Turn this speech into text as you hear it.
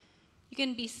You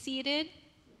can be seated.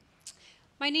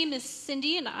 My name is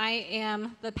Cindy, and I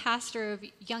am the pastor of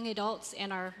young adults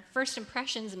in our First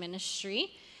Impressions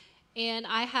ministry. And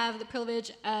I have the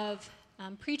privilege of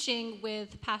preaching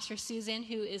with Pastor Susan,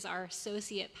 who is our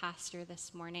associate pastor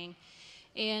this morning.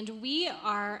 And we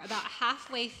are about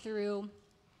halfway through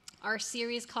our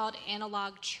series called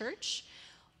Analog Church,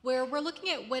 where we're looking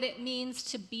at what it means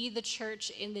to be the church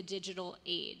in the digital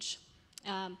age.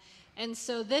 And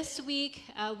so this week,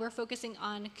 we're focusing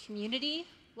on community.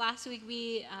 Last week,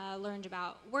 we learned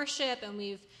about worship, and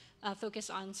we've focused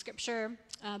on scripture.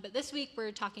 But this week,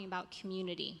 we're talking about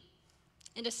community.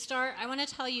 And to start, I want to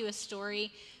tell you a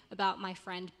story about my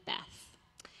friend Beth.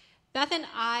 Beth and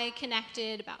I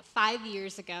connected about 5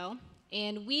 years ago,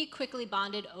 and we quickly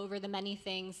bonded over the many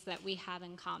things that we have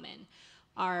in common.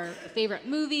 Our favorite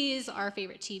movies, our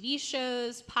favorite TV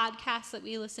shows, podcasts that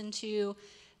we listen to,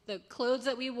 the clothes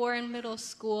that we wore in middle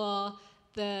school,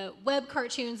 the web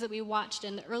cartoons that we watched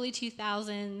in the early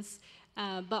 2000s,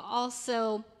 but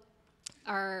also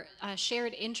our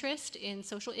shared interest in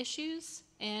social issues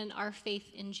and our faith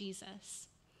in Jesus.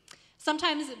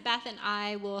 Sometimes Beth and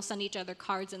I will send each other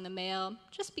cards in the mail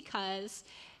just because.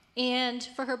 And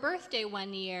for her birthday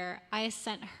one year, I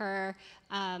sent her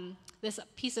this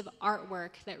piece of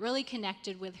artwork that really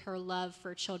connected with her love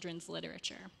for children's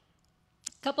literature.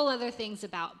 A couple other things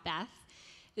about Beth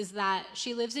is that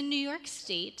she lives in New York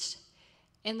State,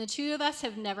 and the two of us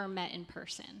have never met in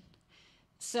person.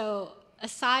 So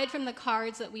aside from the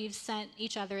cards that we've sent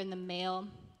each other in the mail,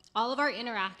 all of our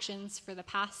interactions for the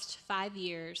past 5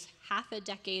 years, half a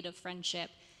decade of friendship,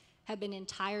 have been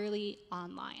entirely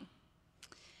online.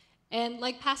 And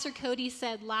like Pastor Cody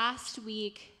said last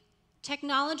week,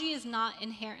 technology is not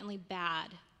inherently bad,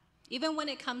 even when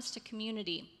it comes to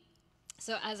community.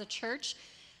 So as a church,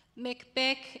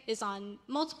 McBick is on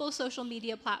multiple social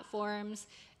media platforms,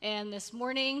 and this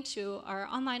morning, to our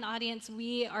online audience,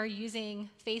 we are using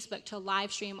Facebook to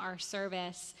live stream our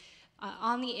service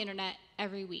on the internet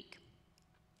every week.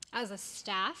 As a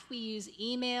staff, we use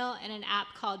email and an app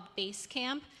called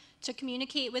Basecamp to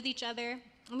communicate with each other,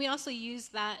 and we also use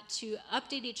that to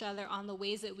update each other on the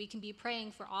ways that we can be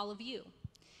praying for all of you.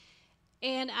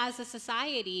 And as a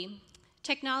society,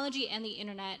 technology and the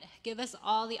internet give us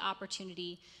all the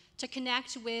opportunity to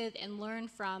connect with and learn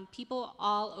from people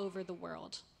all over the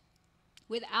world.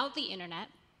 Without the internet,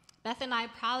 Beth and I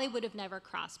probably would have never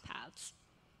crossed paths.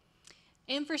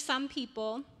 And for some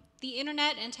people, the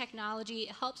internet and technology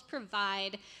helps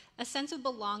provide a sense of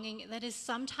belonging that is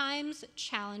sometimes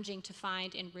challenging to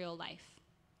find in real life.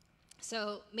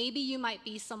 So maybe you might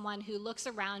be someone who looks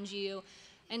around you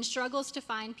and struggles to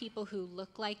find people who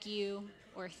look like you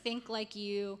or think like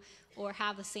you or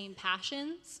have the same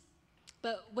passions.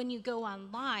 But when you go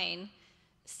online,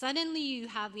 suddenly you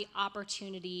have the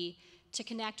opportunity to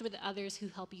connect with others who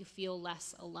help you feel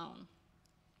less alone.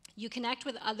 You connect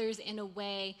with others in a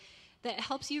way that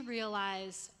helps you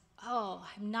realize, oh,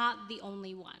 I'm not the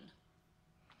only one.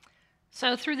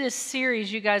 So through this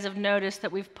series, you guys have noticed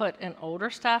that we've put an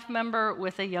older staff member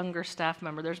with a younger staff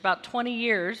member. There's about 20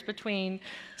 years between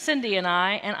Cindy and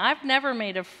I've never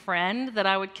made a friend that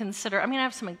I would consider, I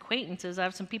have some acquaintances, I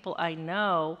have some people I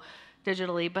know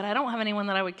digitally, but I don't have anyone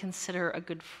that I would consider a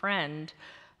good friend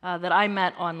that I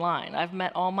met online. I've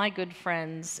met all my good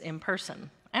friends in person.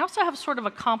 I also have sort of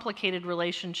a complicated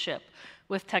relationship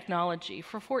with technology.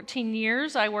 For 14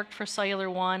 years, I worked for Cellular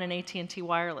One and AT&T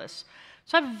Wireless.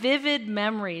 So I have vivid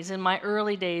memories in my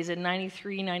early days in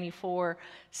 93, 94,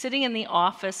 sitting in the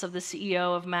office of the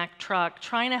CEO of Mack Truck,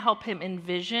 trying to help him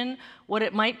envision what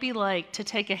it might be like to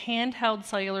take a handheld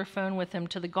cellular phone with him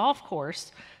to the golf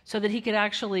course so that he could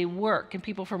actually work, and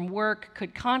people from work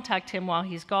could contact him while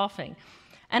he's golfing.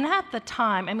 And at the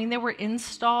time, there were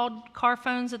installed car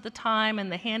phones at the time,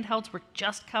 and the handhelds were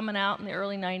just coming out in the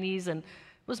early 90s, and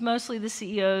it was mostly the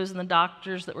CEOs and the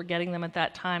doctors that were getting them at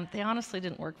that time. They honestly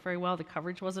didn't work very well. The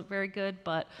coverage wasn't very good,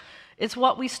 but it's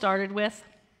what we started with.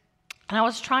 And I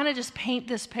was trying to just paint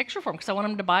this picture for him because I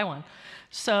wanted him to buy one.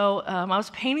 So I was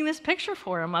painting this picture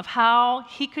for him of how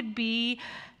he could be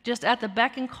just at the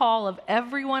beck and call of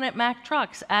everyone at Mack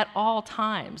Trucks at all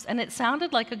times. And it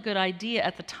sounded like a good idea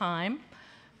at the time.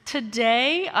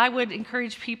 Today, I would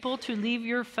encourage people to leave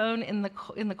your phone in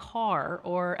the car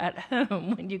or at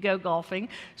home when you go golfing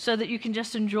so that you can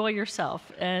just enjoy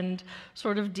yourself and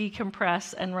sort of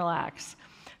decompress and relax.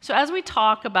 So as we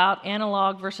talk about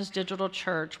analog versus digital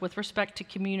church with respect to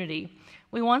community,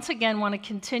 we once again want to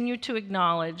continue to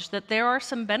acknowledge that there are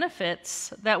some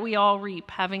benefits that we all reap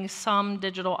having some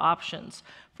digital options.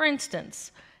 For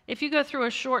instance, If you go through a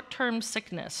short-term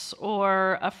sickness,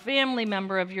 or a family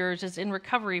member of yours is in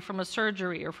recovery from a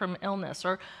surgery or from illness,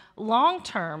 or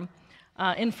long-term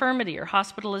infirmity or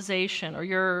hospitalization, or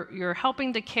you're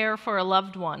helping to care for a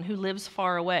loved one who lives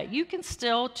far away, you can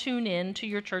still tune in to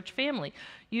your church family.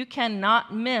 You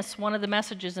cannot miss one of the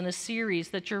messages in a series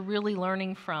that you're really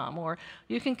learning from, or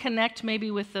you can connect maybe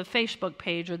with the Facebook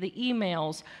page or the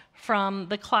emails from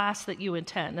the class that you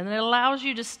attend. And it allows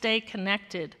you to stay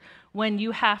connected when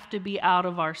you have to be out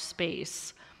of our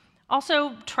space.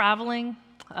 Also, traveling,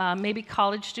 maybe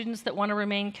college students that want to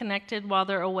remain connected while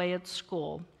they're away at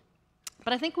school.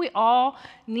 But I think we all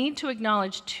need to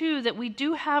acknowledge, too, that we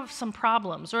do have some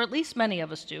problems, or at least many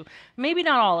of us do. Maybe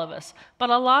not all of us, but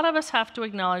a lot of us have to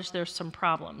acknowledge there's some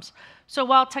problems. So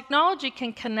while technology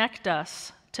can connect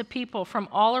us to people from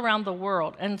all around the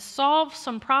world and solve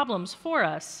some problems for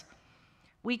us,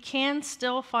 we can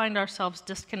still find ourselves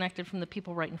disconnected from the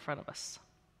people right in front of us.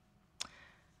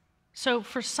 So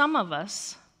for some of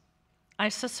us, I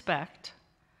suspect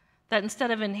that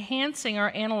instead of enhancing our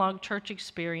analog church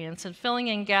experience and filling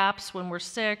in gaps when we're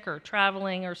sick or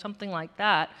traveling or something like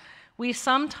that, we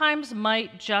sometimes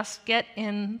might just get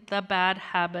in the bad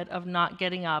habit of not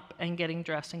getting up and getting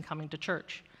dressed and coming to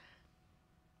church.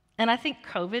 And I think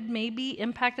COVID maybe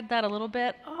impacted that a little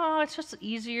bit. Oh, it's just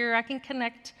easier. I can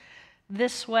connect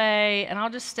this way, and I'll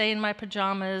just stay in my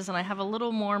pajamas, and I have a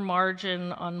little more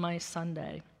margin on my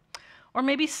Sunday. Or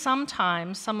maybe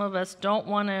sometimes some of us don't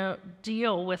want to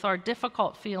deal with our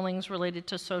difficult feelings related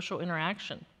to social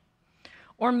interaction.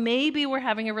 Or maybe we're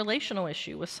having a relational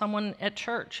issue with someone at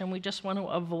church and we just want to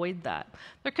avoid that.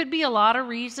 There could be a lot of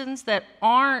reasons that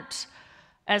aren't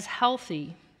as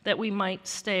healthy that we might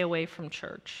stay away from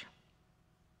church.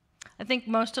 I think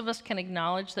most of us can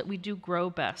acknowledge that we do grow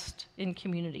best in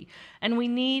community, and we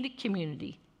need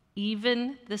community,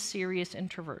 even the serious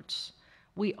introverts.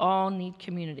 We all need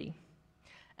community.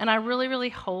 And I really, really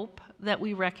hope that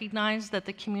we recognize that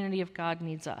the community of God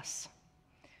needs us.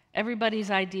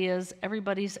 Everybody's ideas,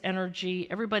 everybody's energy,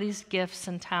 everybody's gifts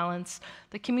and talents.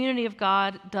 The community of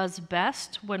God does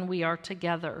best when we are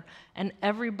together and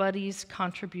everybody's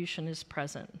contribution is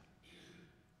present.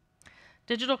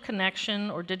 Digital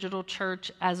connection or digital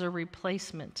church as a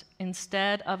replacement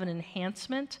instead of an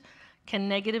enhancement can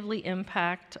negatively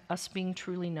impact us being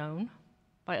truly known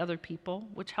by other people,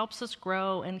 which helps us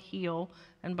grow and heal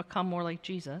and become more like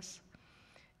Jesus.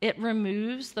 It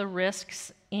removes the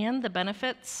risks and the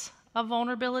benefits of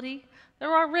vulnerability.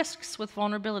 There are risks with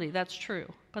vulnerability, that's true,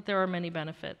 but there are many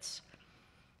benefits.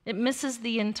 It misses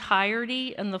the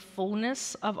entirety and the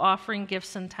fullness of offering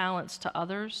gifts and talents to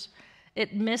others.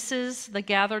 It misses the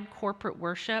gathered corporate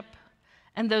worship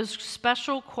and those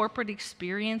special corporate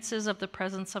experiences of the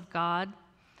presence of God.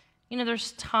 You know,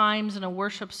 there's times in a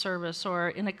worship service or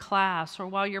in a class or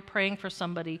while you're praying for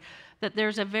somebody that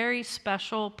there's a very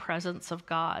special presence of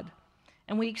God.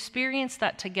 And we experience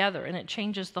that together, and it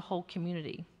changes the whole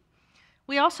community.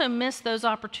 We also miss those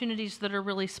opportunities that are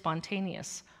really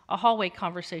spontaneous. A hallway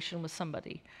conversation with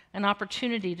somebody, an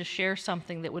opportunity to share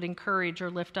something that would encourage or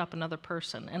lift up another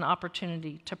person, an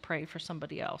opportunity to pray for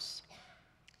somebody else.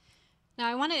 Now,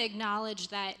 I want to acknowledge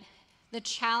that the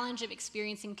challenge of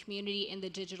experiencing community in the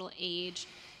digital age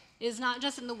is not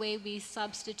just in the way we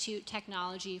substitute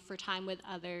technology for time with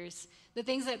others. The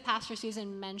things that Pastor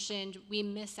Susan mentioned, we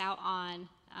miss out on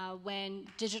when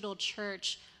digital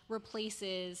church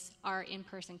replaces our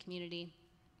in-person community.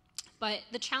 But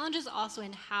the challenge is also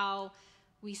in how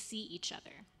we see each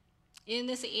other. In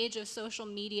this age of social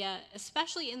media,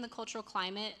 especially in the cultural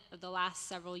climate of the last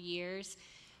several years,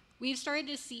 we've started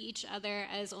to see each other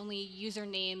as only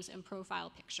usernames and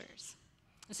profile pictures.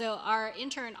 So our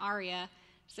intern, Aria,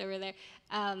 is over there,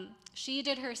 she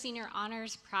did her senior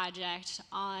honors project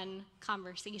on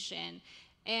conversation.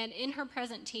 And in her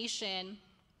presentation,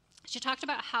 she talked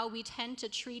about how we tend to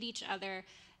treat each other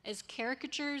as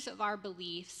caricatures of our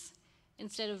beliefs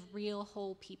instead of real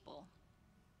whole people.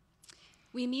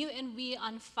 We mute and we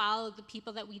unfollow the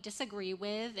people that we disagree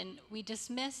with, and we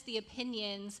dismiss the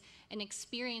opinions and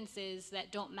experiences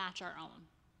that don't match our own.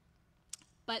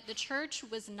 But the church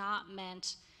was not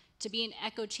meant to be an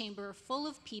echo chamber full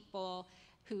of people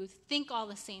who think all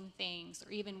the same things,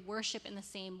 or even worship in the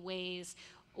same ways,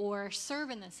 or serve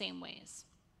in the same ways.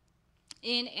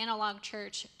 In Analog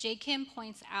Church, J. Kim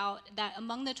points out that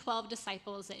among the 12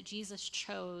 disciples that Jesus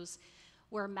chose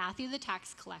were Matthew the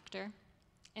tax collector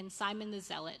and Simon the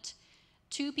zealot,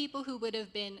 two people who would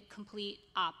have been complete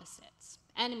opposites,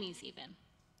 enemies even.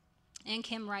 And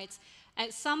Kim writes,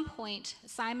 at some point,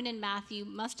 Simon and Matthew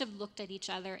must have looked at each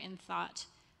other and thought,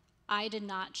 I did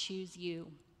not choose you.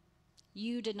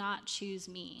 You did not choose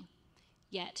me.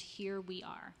 yet here we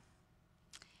are.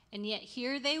 And yet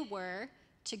here they were,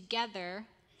 together,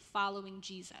 following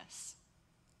Jesus.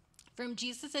 From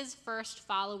Jesus' first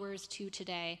followers to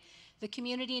today, the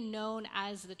community known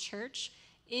as the church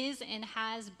is and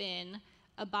has been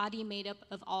a body made up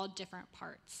of all different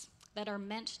parts that are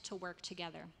meant to work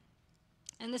together.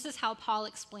 And this is how Paul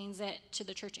explains it to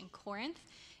the church in Corinth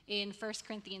in 1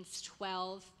 Corinthians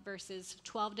 12, verses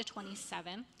 12 to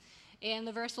 27. And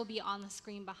the verse will be on the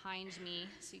screen behind me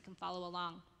so you can follow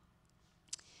along.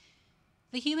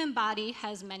 The human body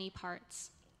has many parts,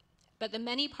 but the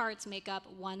many parts make up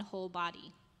one whole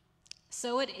body.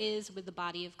 So it is with the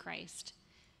body of Christ.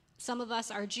 Some of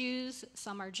us are Jews,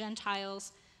 some are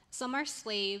Gentiles, some are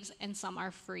slaves, and some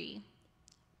are free.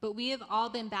 But we have all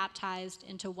been baptized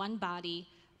into one body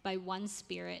by one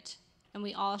Spirit, and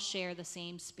we all share the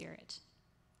same Spirit.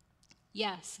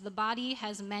 Yes, the body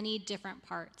has many different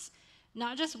parts,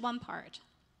 not just one part.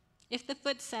 If the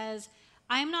foot says,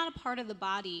 I am not a part of the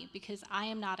body because I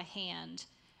am not a hand,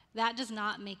 that does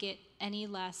not make it any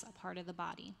less a part of the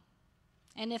body.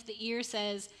 And if the ear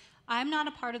says, I am not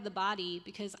a part of the body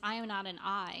because I am not an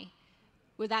eye,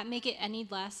 would that make it any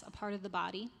less a part of the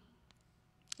body?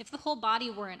 If the whole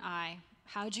body were an eye,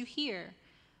 how would you hear?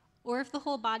 Or if the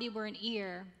whole body were an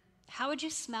ear, how would you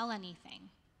smell anything?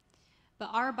 But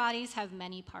our bodies have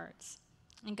many parts,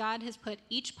 and God has put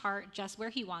each part just where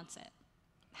he wants it.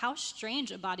 How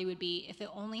strange a body would be if it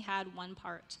only had one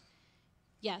part.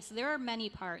 Yes, there are many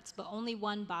parts, but only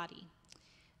one body.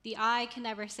 The eye can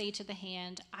never say to the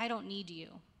hand, I don't need you.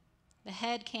 The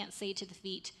head can't say to the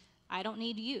feet, I don't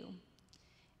need you.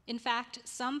 In fact,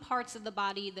 some parts of the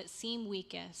body that seem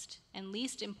weakest and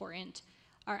least important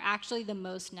are actually the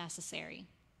most necessary.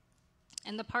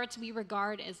 And the parts we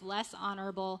regard as less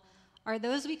honorable are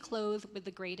those we clothe with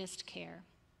the greatest care.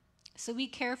 So we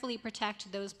carefully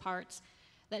protect those parts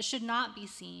that should not be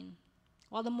seen,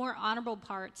 while the more honorable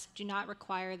parts do not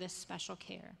require this special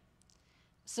care.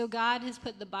 So God has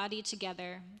put the body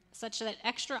together such that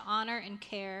extra honor and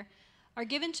care are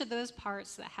given to those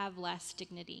parts that have less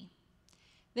dignity.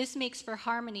 This makes for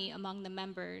harmony among the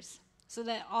members, so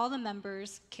that all the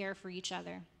members care for each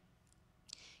other.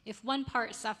 If one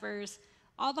part suffers,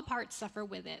 all the parts suffer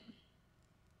with it.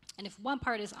 And if one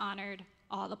part is honored,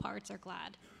 all the parts are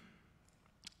glad.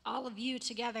 All of you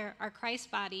together are Christ's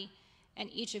body, and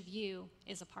each of you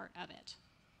is a part of it.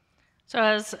 So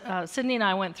as Cindy and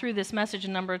I went through this message a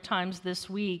number of times this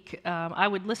week, I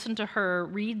would listen to her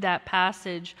read that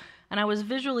passage, and I was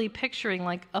visually picturing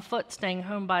like a foot staying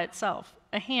home by itself,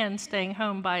 a hand staying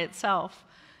home by itself,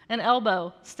 an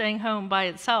elbow staying home by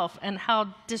itself, and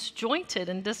how disjointed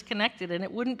and disconnected, and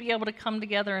it wouldn't be able to come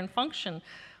together and function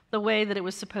the way that it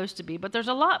was supposed to be. But there's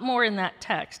a lot more in that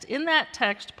text. In that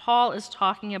text, Paul is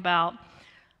talking about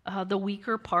the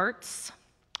weaker parts.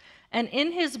 And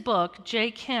in his book,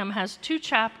 J. Kim has 2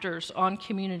 chapters on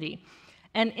community.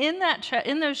 And in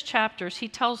those chapters, he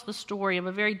tells the story of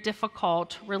a very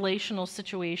difficult relational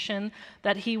situation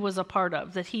that he was a part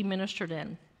of, that he ministered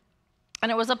in.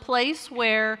 And it was a place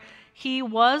where he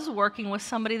was working with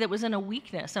somebody that was in a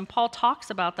weakness. And Paul talks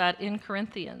about that in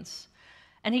Corinthians.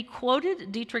 And he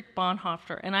quoted Dietrich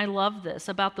Bonhoeffer, and I love this,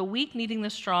 about the weak needing the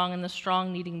strong and the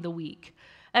strong needing the weak.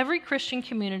 Every Christian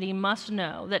community must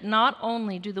know that not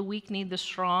only do the weak need the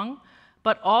strong,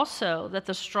 but also that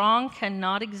the strong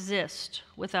cannot exist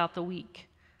without the weak.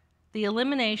 The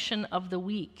elimination of the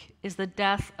weak is the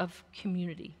death of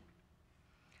community.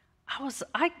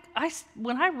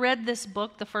 When I read this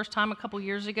book the first time a couple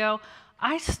years ago,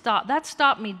 that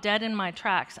stopped me dead in my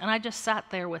tracks, and I just sat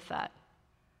there with that.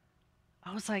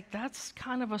 I was like, that's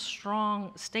kind of a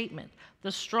strong statement.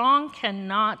 The strong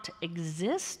cannot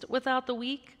exist without the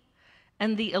weak,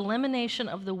 and the elimination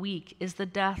of the weak is the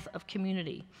death of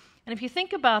community. And if you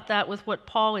think about that with what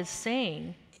Paul is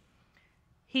saying,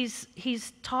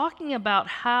 he's talking about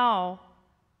how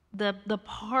the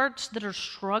parts that are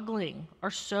struggling are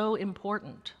so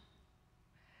important.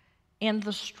 And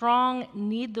the strong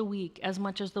need the weak as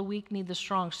much as the weak need the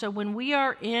strong. So when we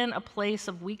are in a place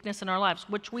of weakness in our lives,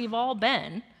 which we've all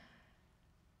been,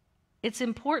 it's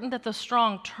important that the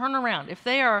strong turn around. If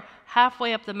they are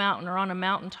halfway up the mountain or on a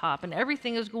mountaintop and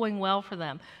everything is going well for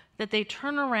them, that they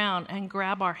turn around and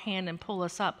grab our hand and pull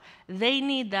us up. They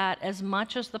need that as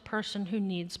much as the person who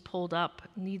needs pulled up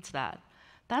needs that.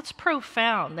 That's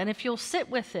profound. And if you'll sit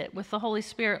with it, with the Holy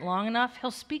Spirit long enough, he'll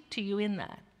speak to you in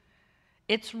that.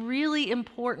 It's really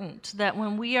important that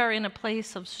when we are in a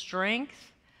place of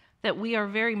strength, that we are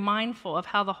very mindful of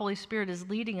how the Holy Spirit is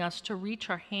leading us to reach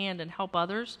our hand and help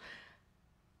others.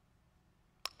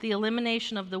 The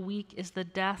elimination of the weak is the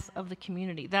death of the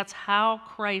community. That's how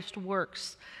Christ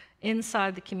works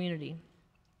inside the community.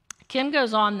 Kim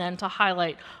goes on then to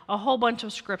highlight a whole bunch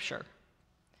of scripture,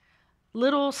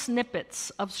 little snippets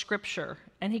of scripture,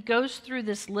 and he goes through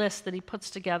this list that he puts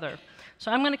together.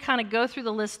 So I'm going to kind of go through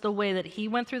the list the way that he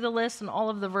went through the list, and all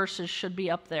of the verses should be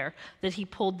up there that he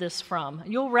pulled this from.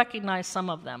 You'll recognize some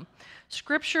of them.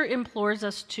 Scripture implores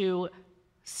us to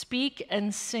speak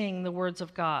and sing the words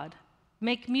of God,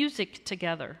 make music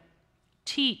together,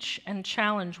 teach and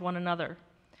challenge one another,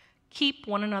 keep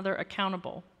one another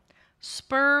accountable,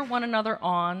 spur one another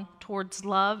on towards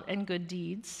love and good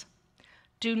deeds,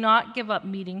 do not give up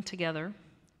meeting together,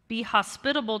 be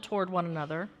hospitable toward one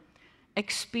another,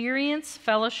 experience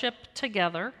fellowship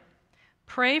together,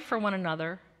 pray for one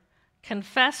another,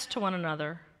 confess to one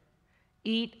another,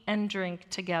 eat and drink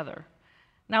together.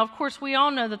 Now, of course, we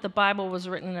all know that the Bible was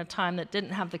written in a time that didn't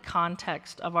have the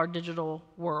context of our digital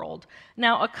world.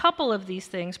 Now, a couple of these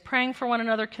things, praying for one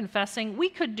another, confessing, we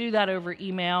could do that over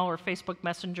email or Facebook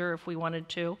Messenger if we wanted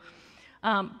to.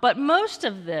 But most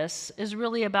of this is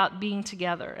really about being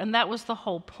together, and that was the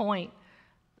whole point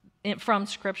from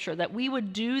Scripture, that we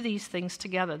would do these things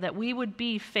together, that we would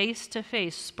be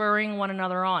face-to-face, spurring one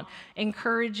another on,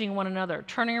 encouraging one another,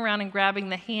 turning around and grabbing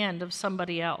the hand of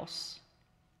somebody else.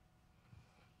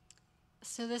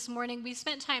 So this morning we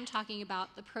spent time talking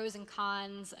about the pros and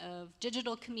cons of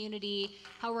digital community,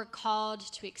 how we're called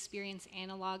to experience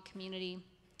analog community.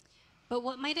 But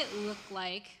what might it look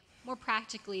like more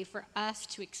practically for us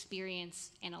to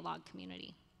experience analog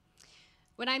community?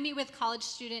 When I meet with college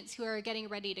students who are getting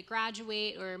ready to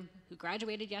graduate or who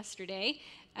graduated yesterday,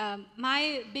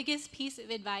 my biggest piece of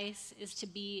advice is to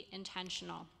be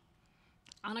intentional.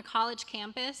 On a college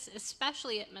campus,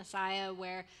 especially at Messiah,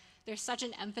 where there's such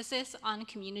an emphasis on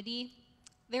community,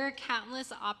 there are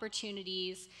countless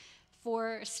opportunities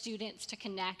for students to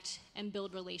connect and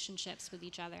build relationships with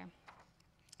each other.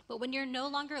 But when you're no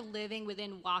longer living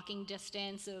within walking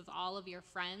distance of all of your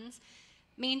friends,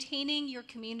 maintaining your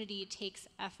community takes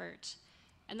effort.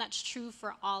 And that's true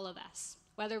for all of us,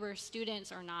 whether we're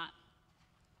students or not.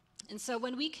 And so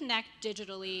when we connect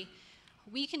digitally,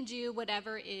 we can do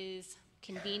whatever is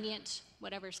convenient,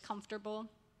 whatever's comfortable.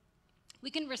 We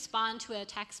can respond to a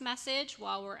text message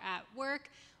while we're at work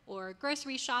or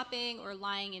grocery shopping or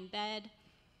lying in bed.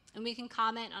 And we can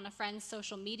comment on a friend's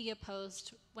social media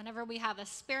post whenever we have a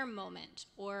spare moment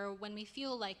or when we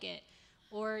feel like it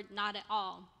or not at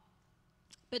all.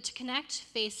 But to connect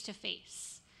face to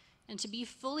face and to be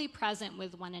fully present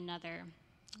with one another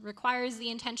requires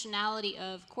the intentionality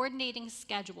of coordinating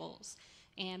schedules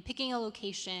and picking a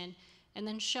location and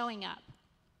then showing up.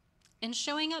 And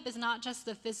showing up is not just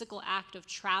the physical act of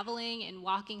traveling and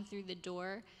walking through the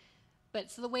door, but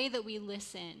it's the way that we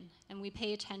listen and we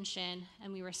pay attention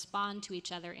and we respond to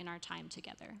each other in our time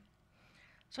together.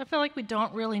 So I feel like we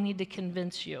don't really need to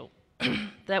convince you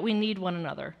that we need one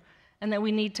another and that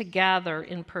we need to gather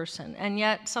in person. And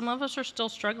yet some of us are still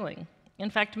struggling.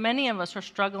 In fact, many of us are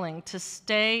struggling to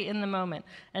stay in the moment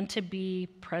and to be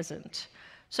present.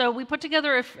 So we put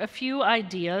together a few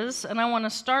ideas, and I want to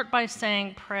start by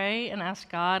saying pray and ask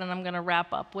God, and I'm going to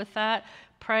wrap up with that.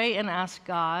 Pray and ask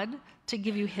God to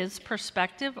give you his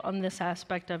perspective on this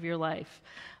aspect of your life.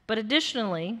 But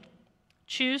additionally,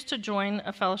 choose to join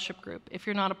a fellowship group if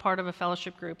you're not a part of a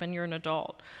fellowship group and you're an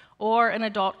adult, or an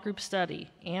adult group study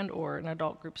or an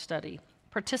adult group study.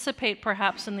 Participate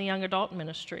perhaps in the young adult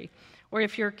ministry, or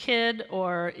if you're a kid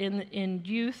or in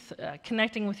youth,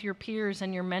 connecting with your peers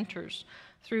and your mentors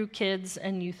through kids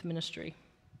and youth ministry.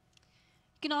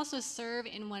 You can also serve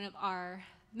in one of our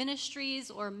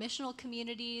ministries or missional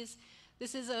communities.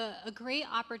 This is a great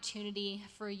opportunity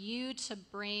for you to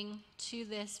bring to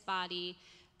this body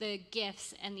the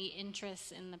gifts and the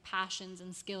interests and the passions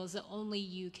and skills that only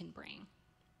you can bring.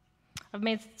 I've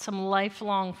made some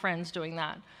lifelong friends doing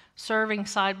that, serving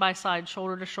side by side,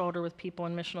 shoulder to shoulder with people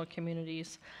in missional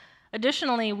communities.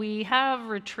 Additionally, we have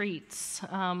retreats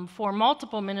for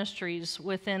multiple ministries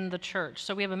within the church.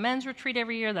 So we have a men's retreat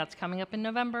every year. That's coming up in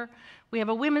November. We have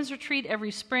a women's retreat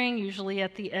every spring, usually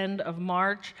at the end of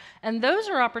March. And those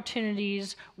are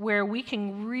opportunities where we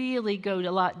can really go a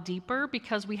lot deeper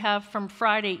because we have from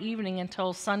Friday evening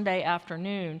until Sunday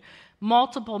afternoon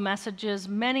multiple messages,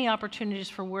 many opportunities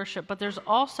for worship, but there's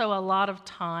also a lot of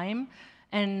time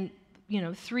and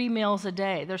 3 meals a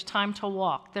day. There's time to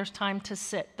walk. There's time to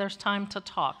sit. There's time to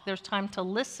talk. There's time to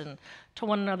listen to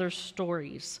one another's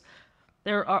stories.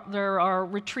 There are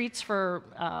retreats for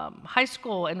high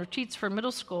school and retreats for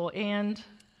middle school. And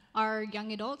our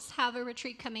young adults have a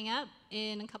retreat coming up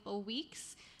in a couple of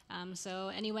weeks. So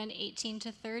anyone 18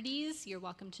 to 30s, you're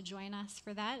welcome to join us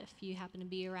for that if you happen to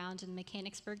be around in the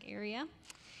Mechanicsburg area.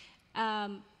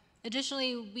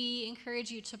 Additionally, we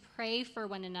encourage you to pray for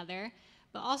one another,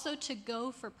 but also to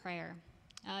go for prayer.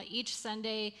 Each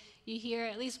Sunday, you hear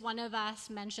at least one of us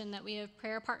mention that we have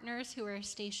prayer partners who are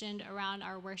stationed around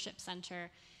our worship center.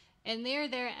 And they're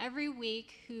there every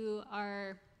week who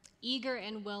are eager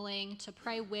and willing to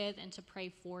pray with and to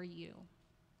pray for you.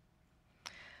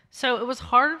 So it was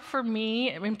hard for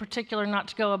me, in particular, not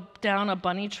to go down a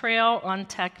bunny trail on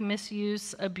tech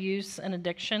misuse, abuse, and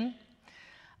addiction.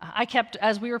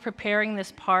 As we were preparing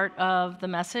this part of the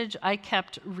message, I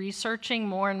kept researching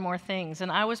more and more things.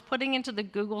 And I was putting into the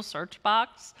Google search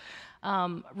box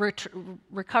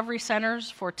recovery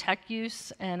centers for tech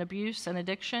use and abuse and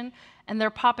addiction, and they're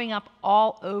popping up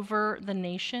all over the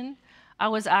nation. I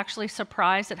was actually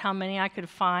surprised at how many I could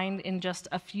find in just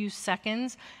a few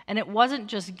seconds. And it wasn't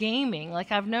just gaming.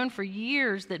 Like, I've known for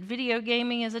years that video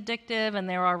gaming is addictive, and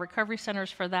there are recovery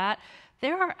centers for that.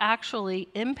 There are actually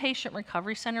inpatient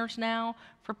recovery centers now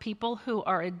for people who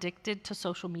are addicted to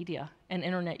social media and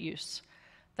internet use.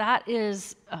 That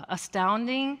is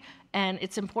astounding, and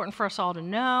it's important for us all to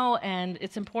know, and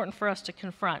it's important for us to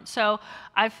confront. So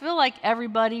I feel like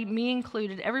everybody, me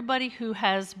included, everybody who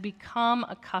has become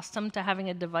accustomed to having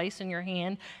a device in your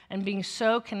hand and being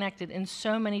so connected in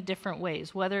so many different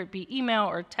ways, whether it be email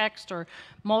or text or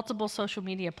multiple social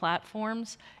media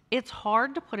platforms, it's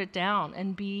hard to put it down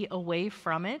and be away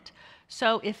from it.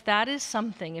 So if that is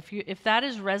something, if that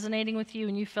is resonating with you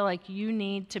and you feel like you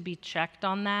need to be checked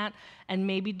on that and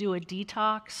maybe do a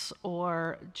detox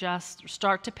or just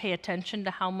start to pay attention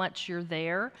to how much you're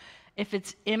there, if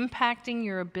it's impacting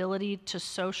your ability to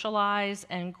socialize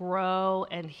and grow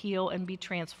and heal and be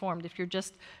transformed, if you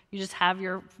just have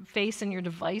your face in your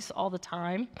device all the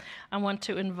time, I want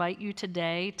to invite you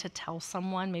today to tell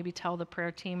someone, maybe tell the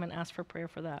prayer team, and ask for prayer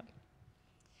for that.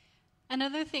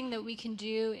 Another thing that we can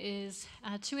do is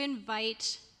to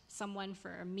invite someone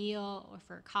for a meal or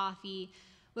for coffee,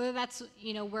 whether that's,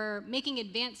 we're making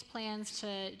advanced plans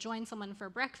to join someone for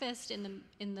breakfast in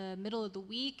the middle of the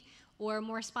week, or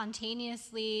more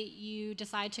spontaneously, you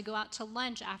decide to go out to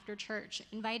lunch after church,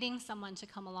 inviting someone to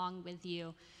come along with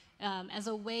you as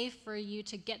a way for you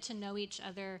to get to know each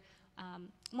other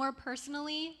more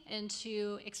personally and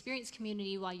to experience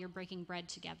community while you're breaking bread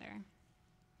together.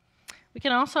 We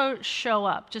can also show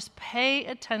up. Just pay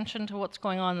attention to what's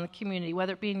going on in the community,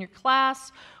 whether it be in your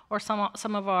class or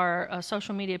some of our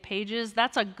social media pages.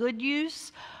 That's a good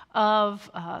use of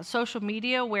social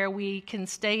media, where we can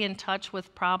stay in touch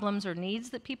with problems or needs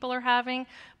that people are having,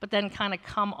 but then kind of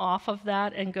come off of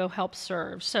that and go help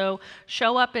serve. So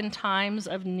show up in times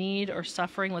of need or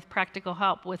suffering with practical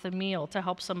help, with a meal to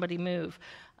help somebody move.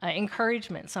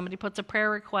 Encouragement. Somebody puts a prayer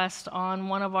request on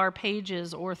one of our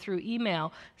pages or through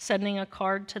email, sending a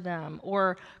card to them,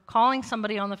 or calling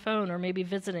somebody on the phone, or maybe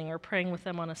visiting or praying with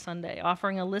them on a Sunday,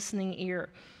 offering a listening ear.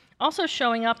 Also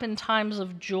showing up in times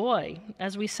of joy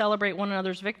as we celebrate one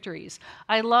another's victories.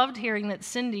 I loved hearing that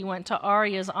Cindy went to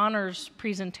Aria's honors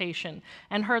presentation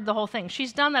and heard the whole thing.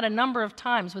 She's done that a number of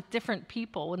times with different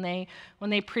people when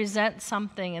they present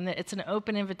something and it's an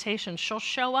open invitation. She'll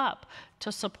show up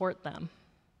to support them.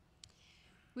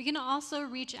 We can also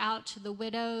reach out to the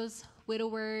widows,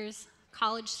 widowers,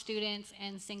 college students,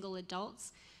 and single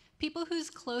adults, people whose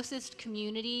closest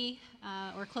community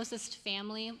or closest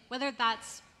family, whether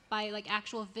that's by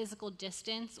actual physical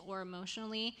distance or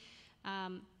emotionally,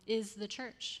 is the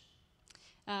church.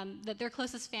 That their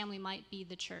closest family might be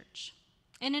the church.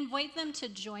 And invite them to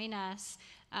join us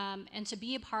and to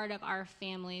be a part of our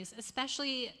families,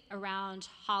 especially around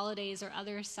holidays or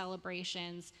other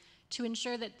celebrations, to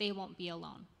ensure that they won't be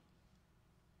alone.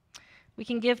 We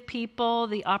can give people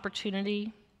the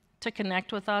opportunity to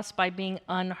connect with us by being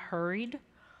unhurried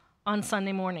on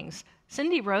Sunday mornings.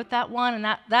 Cindy wrote that one, and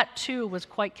that too was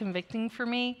quite convicting for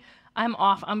me.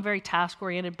 I'm very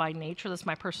task-oriented by nature. That's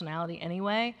my personality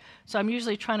anyway. So I'm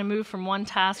usually trying to move from one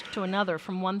task to another,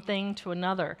 from one thing to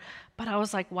another. But I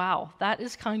was like, wow, that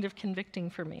is kind of convicting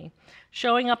for me.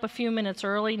 Showing up a few minutes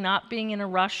early, not being in a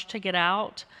rush to get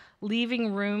out,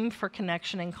 leaving room for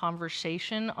connection and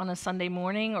conversation on a Sunday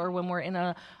morning, or when we're in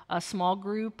a small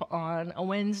group on a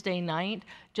Wednesday night,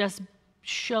 just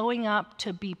showing up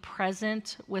to be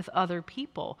present with other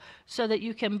people so that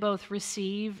you can both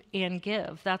receive and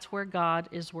give. That's where God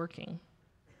is working.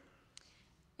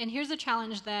 And here's a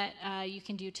challenge that you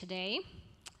can do today.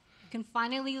 You can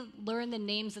finally learn the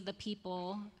names of the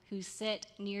people who sit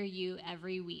near you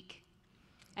every week.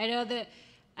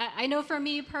 I know for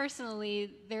me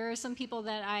personally, there are some people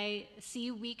that I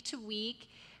see week to week.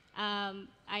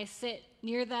 I sit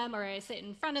near them, or I sit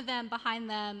in front of them, behind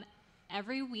them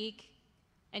every week,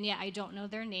 and yet I don't know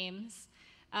their names.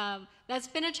 That's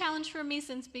been a challenge for me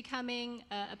since becoming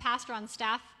a pastor on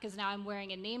staff, because now I'm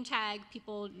wearing a name tag.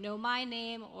 People know my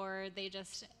name, or they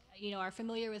just, are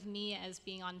familiar with me as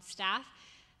being on staff.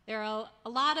 There are a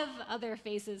lot of other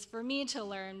faces for me to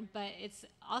learn, but it's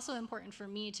also important for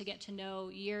me to get to know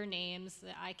your names,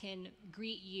 that I can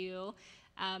greet you,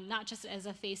 not just as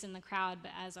a face in the crowd,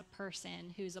 but as a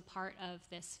person who's a part of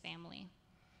this family.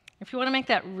 If you want to make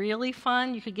that really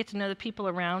fun, you could get to know the people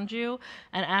around you,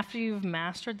 and after you've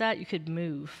mastered that, you could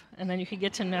move, and then you could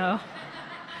get to know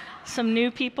some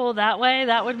new people that way.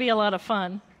 That would be a lot of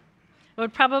fun. It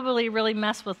would probably really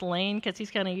mess with Lane, because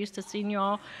he's kind of used to seeing you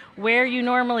all where you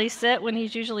normally sit when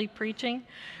he's usually preaching.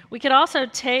 We could also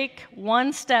take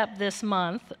one step this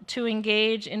month to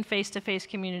engage in face-to-face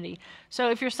community. So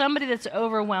if you're somebody that's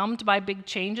overwhelmed by big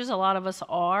changes, a lot of us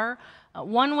are,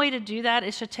 one way to do that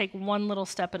is to take one little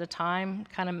step at a time,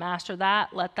 kind of master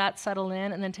that, let that settle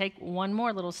in, and then take one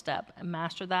more little step and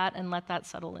master that and let that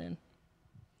settle in.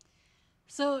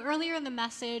 So earlier in the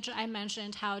message, I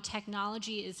mentioned how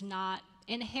technology is not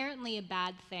inherently a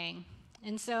bad thing.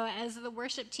 And so as the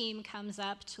worship team comes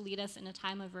up to lead us in a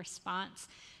time of response,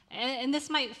 and this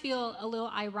might feel a little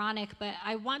ironic, but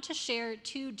I want to share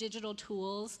 2 digital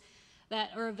tools that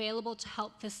are available to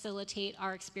help facilitate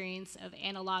our experience of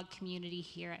analog community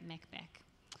here at MCBIC.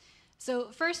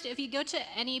 So first, if you go to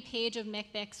any page of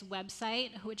MCBIC's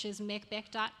website, which is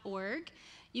mcbic.org,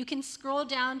 you can scroll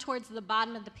down towards the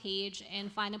bottom of the page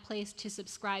and find a place to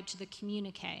subscribe to the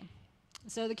communique.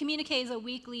 So the communique is a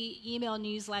weekly email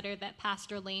newsletter that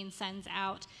Pastor Lane sends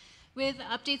out with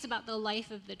updates about the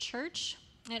life of the church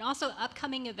and also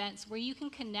upcoming events where you can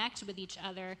connect with each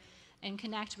other and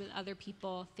connect with other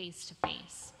people face to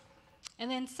face. And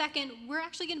then second, we're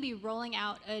actually going to be rolling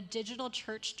out a digital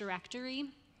church directory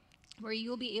where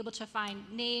you'll be able to find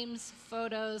names,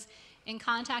 photos, and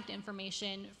contact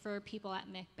information for people at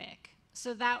MCBIC.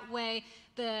 So that way,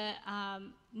 the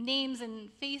names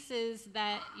and faces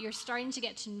that you're starting to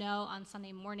get to know on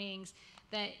Sunday mornings,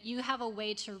 that you have a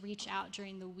way to reach out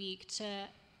during the week to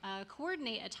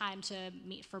coordinate a time to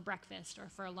meet for breakfast or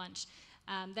for lunch,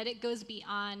 that it goes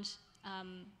beyond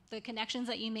the connections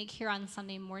that you make here on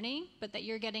Sunday morning, but that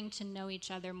you're getting to know each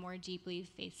other more deeply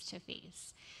face to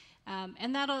face.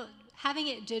 And having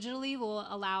it digitally will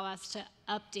allow us to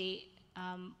update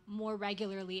more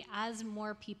regularly as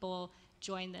more people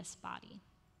join this body.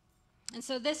 And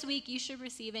so this week you should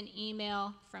receive an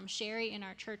email from Sherry in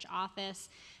our church office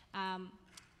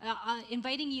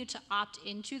inviting you to opt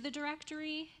into the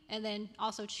directory and then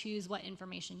also choose what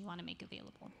information you want to make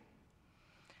available.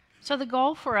 So the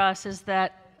goal for us is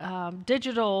that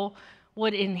digital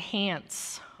would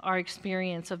enhance our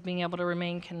experience of being able to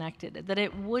remain connected, that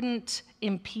it wouldn't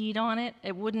impede on it,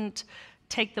 it wouldn't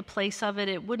take the place of it,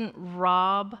 it wouldn't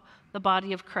rob the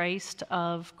body of Christ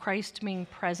being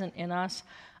present in us.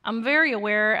 I'm very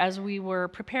aware as we were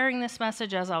preparing this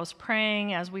message, as I was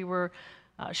praying, as we were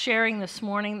sharing this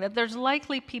morning, that there's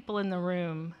likely people in the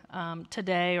room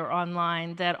today or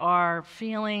online that are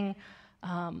feeling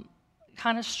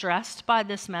kind of stressed by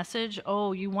this message.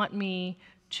 Oh, you want me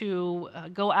to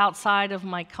go outside of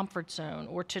my comfort zone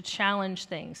or to challenge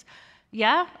things.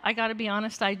 Yeah, I got to be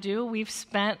honest, I do. We've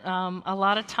spent a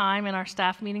lot of time in our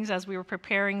staff meetings as we were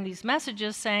preparing these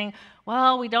messages saying,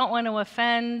 well, we don't want to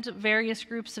offend various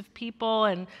groups of people,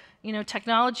 and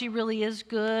technology really is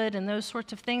good and those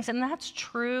sorts of things, and that's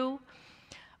true.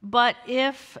 But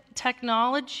if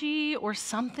technology or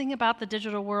something about the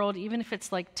digital world, even if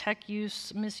it's like tech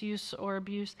use, misuse, or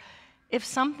abuse, if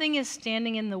something is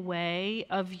standing in the way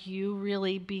of you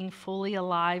really being fully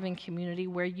alive in community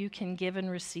where you can give and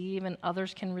receive and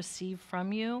others can receive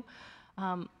from you,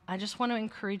 I just want to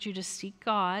encourage you to seek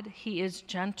God. He is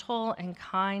gentle and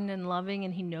kind and loving,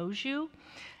 and He knows you.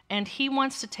 And He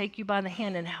wants to take you by the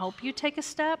hand and help you take a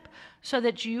step so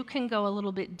that you can go a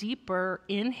little bit deeper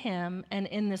in Him and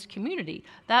in this community.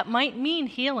 That might mean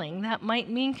healing. That might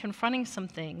mean confronting some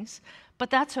things. But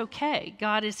that's okay.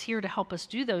 God is here to help us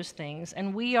do those things,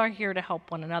 and we are here to help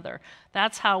one another.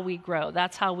 That's how we grow.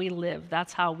 That's how we live.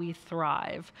 That's how we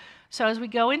thrive. So as we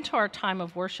go into our time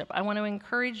of worship, I want to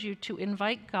encourage you to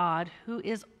invite God, who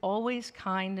is always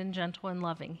kind and gentle and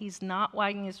loving. He's not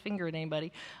wagging his finger at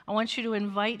anybody. I want you to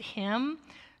invite Him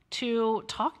to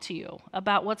talk to you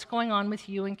about what's going on with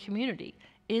you in community.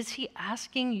 Is He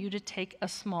asking you to take a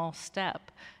small step?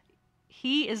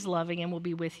 He is loving and will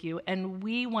be with you, and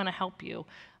we want to help you.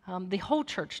 The whole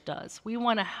church does. We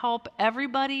want to help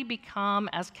everybody become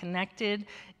as connected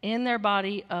in the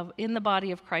body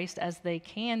of Christ as they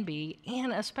can be,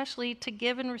 and especially to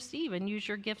give and receive and use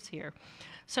your gifts here.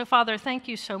 So, Father, thank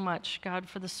you so much, God,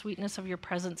 for the sweetness of your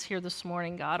presence here this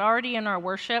morning, God, already in our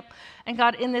worship, and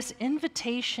God, in this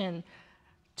invitation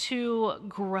to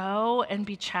grow and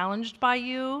be challenged by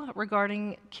you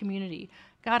regarding community.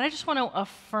 God, I just want to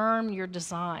affirm your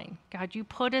design. God, you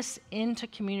put us into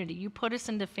community. You put us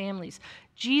into families.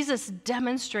 Jesus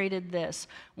demonstrated this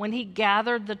when he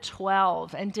gathered the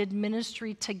 12 and did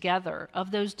ministry together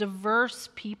of those diverse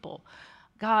people.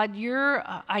 God, your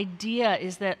idea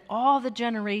is that all the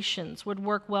generations would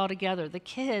work well together, the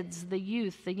kids, the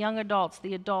youth, the young adults,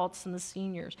 the adults, and the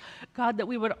seniors. God, that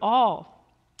we would all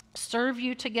serve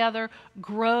you together,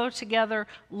 grow together,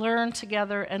 learn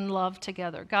together, and love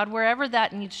together. God, wherever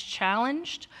that needs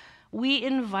challenged, we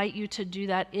invite you to do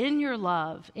that in your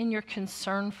love, in your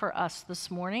concern for us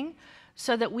this morning,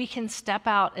 so that we can step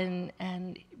out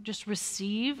and just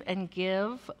receive and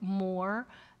give more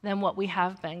than what we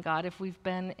have been, God, if we've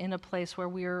been in a place where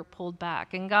we're pulled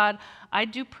back. And God, I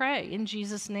do pray in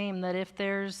Jesus' name that if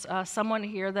there's someone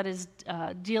here that is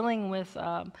dealing with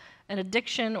an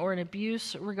addiction or an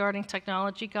abuse regarding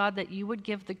technology, God, that you would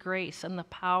give the grace and the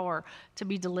power to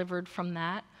be delivered from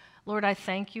that. Lord, I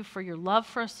thank you for your love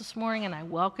for us this morning, and I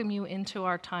welcome you into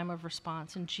our time of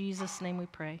response. In Jesus' name we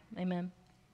pray. Amen.